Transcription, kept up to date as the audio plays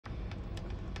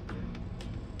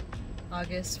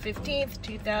August 15th,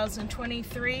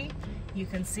 2023. You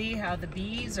can see how the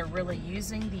bees are really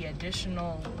using the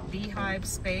additional beehive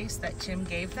space that Tim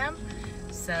gave them.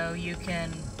 So you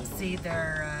can see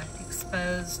their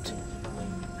exposed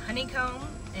honeycomb,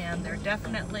 and they're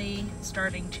definitely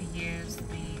starting to use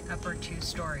the upper 2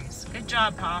 stories. Good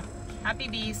job, Pa. Happy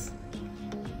bees.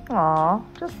 Aw,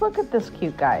 just look at this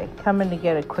cute guy coming to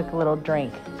get a quick little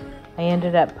drink. I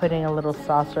ended up putting a little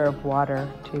saucer of water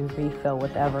to refill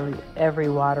with every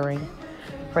watering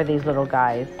for these little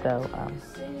guys. So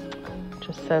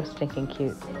just so stinking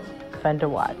cute. Fun to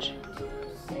watch.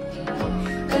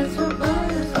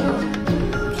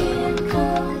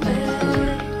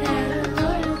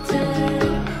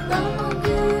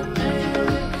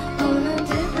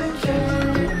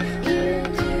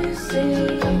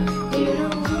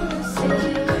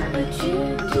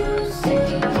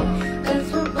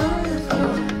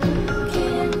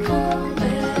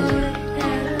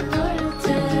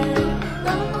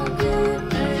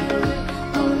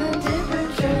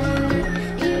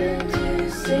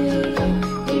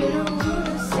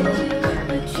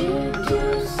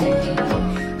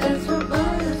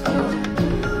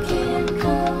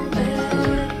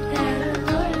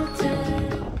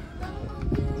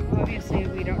 Obviously,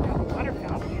 we don't have a water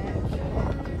fountain yet.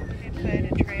 We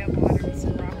put a tray of water and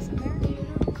some rocks in there.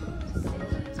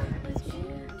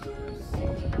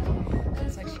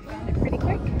 Looks like she found it pretty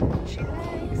quick. She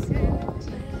likes it.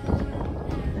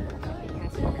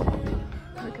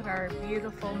 Look at our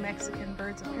beautiful Mexican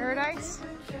birds of paradise.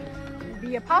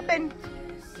 Be a poppin'.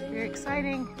 Very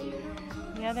exciting.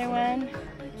 The other one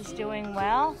is doing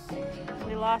well.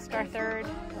 We lost our third,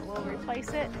 but we'll replace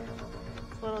it.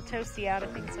 A little toasty out. I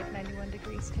think it's like 91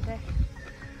 degrees today.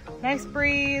 Nice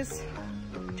breeze.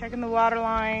 Checking the water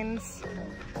lines.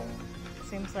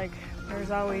 Seems like there's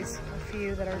always a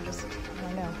few that are just, I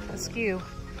don't know, askew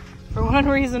for one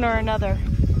reason or another.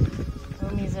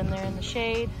 Omi's in there in the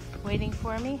shade waiting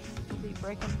for me. We'll be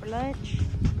breaking for lunch.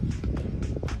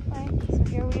 Right, so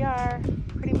here we are,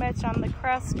 pretty much on the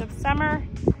crest of summer,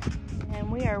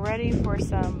 and we are ready for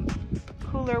some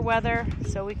cooler weather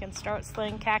so we can start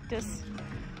slaying cactus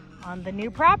on the new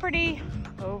property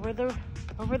over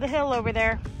the hill over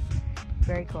there.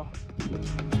 Very cool.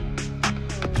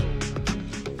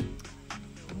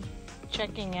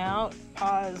 Checking out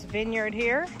Pa's vineyard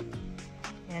here,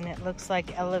 and it looks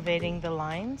like elevating the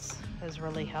lines has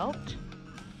really helped.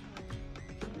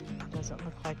 Doesn't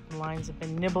look like the lines have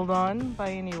been nibbled on by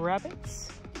any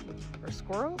rabbits or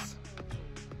squirrels.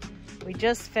 We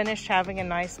just finished having a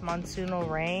nice monsoonal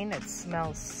rain. It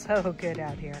smells so good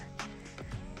out here.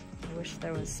 I wish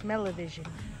there was smell-o-vision.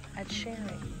 I'd share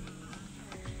it.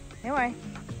 Anyway,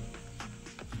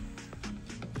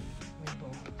 we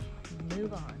will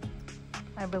move on.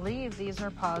 I believe these are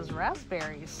Pa's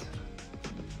raspberries.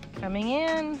 Coming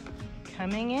in,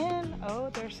 coming in. Oh,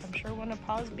 there's, I'm sure, one of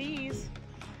Pa's bees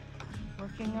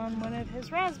working on one of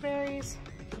his raspberries.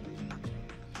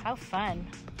 How fun.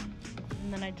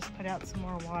 And then I just put out some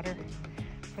more water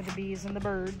for the bees and the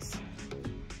birds.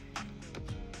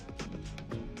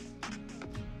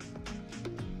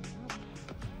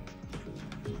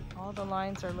 All the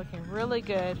lines are looking really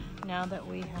good now that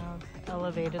we have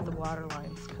elevated the water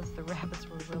lines, because the rabbits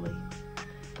were really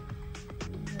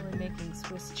making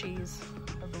Swiss cheese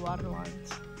of the water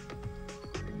lines.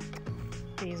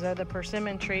 These are the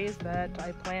persimmon trees that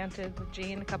I planted with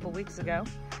Jean a couple weeks ago,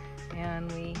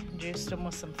 and we juiced them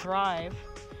with some Thrive.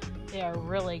 They are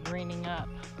really greening up,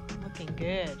 looking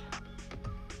good,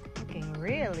 looking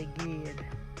really good.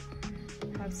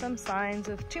 Have some signs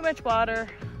of too much water,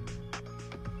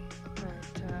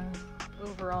 but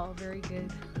overall very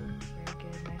good,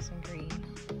 nice and green,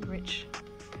 rich,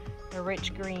 a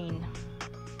rich green.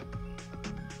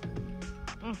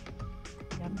 Yum,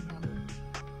 yum.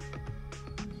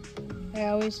 I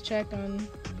always check on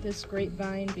this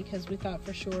grapevine because we thought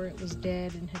for sure it was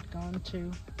dead and had gone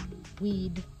to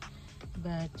weed,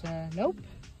 but nope,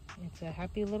 it's a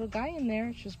happy little guy in there.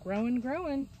 It's just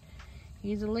growing.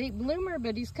 He's a late bloomer,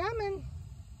 but he's coming.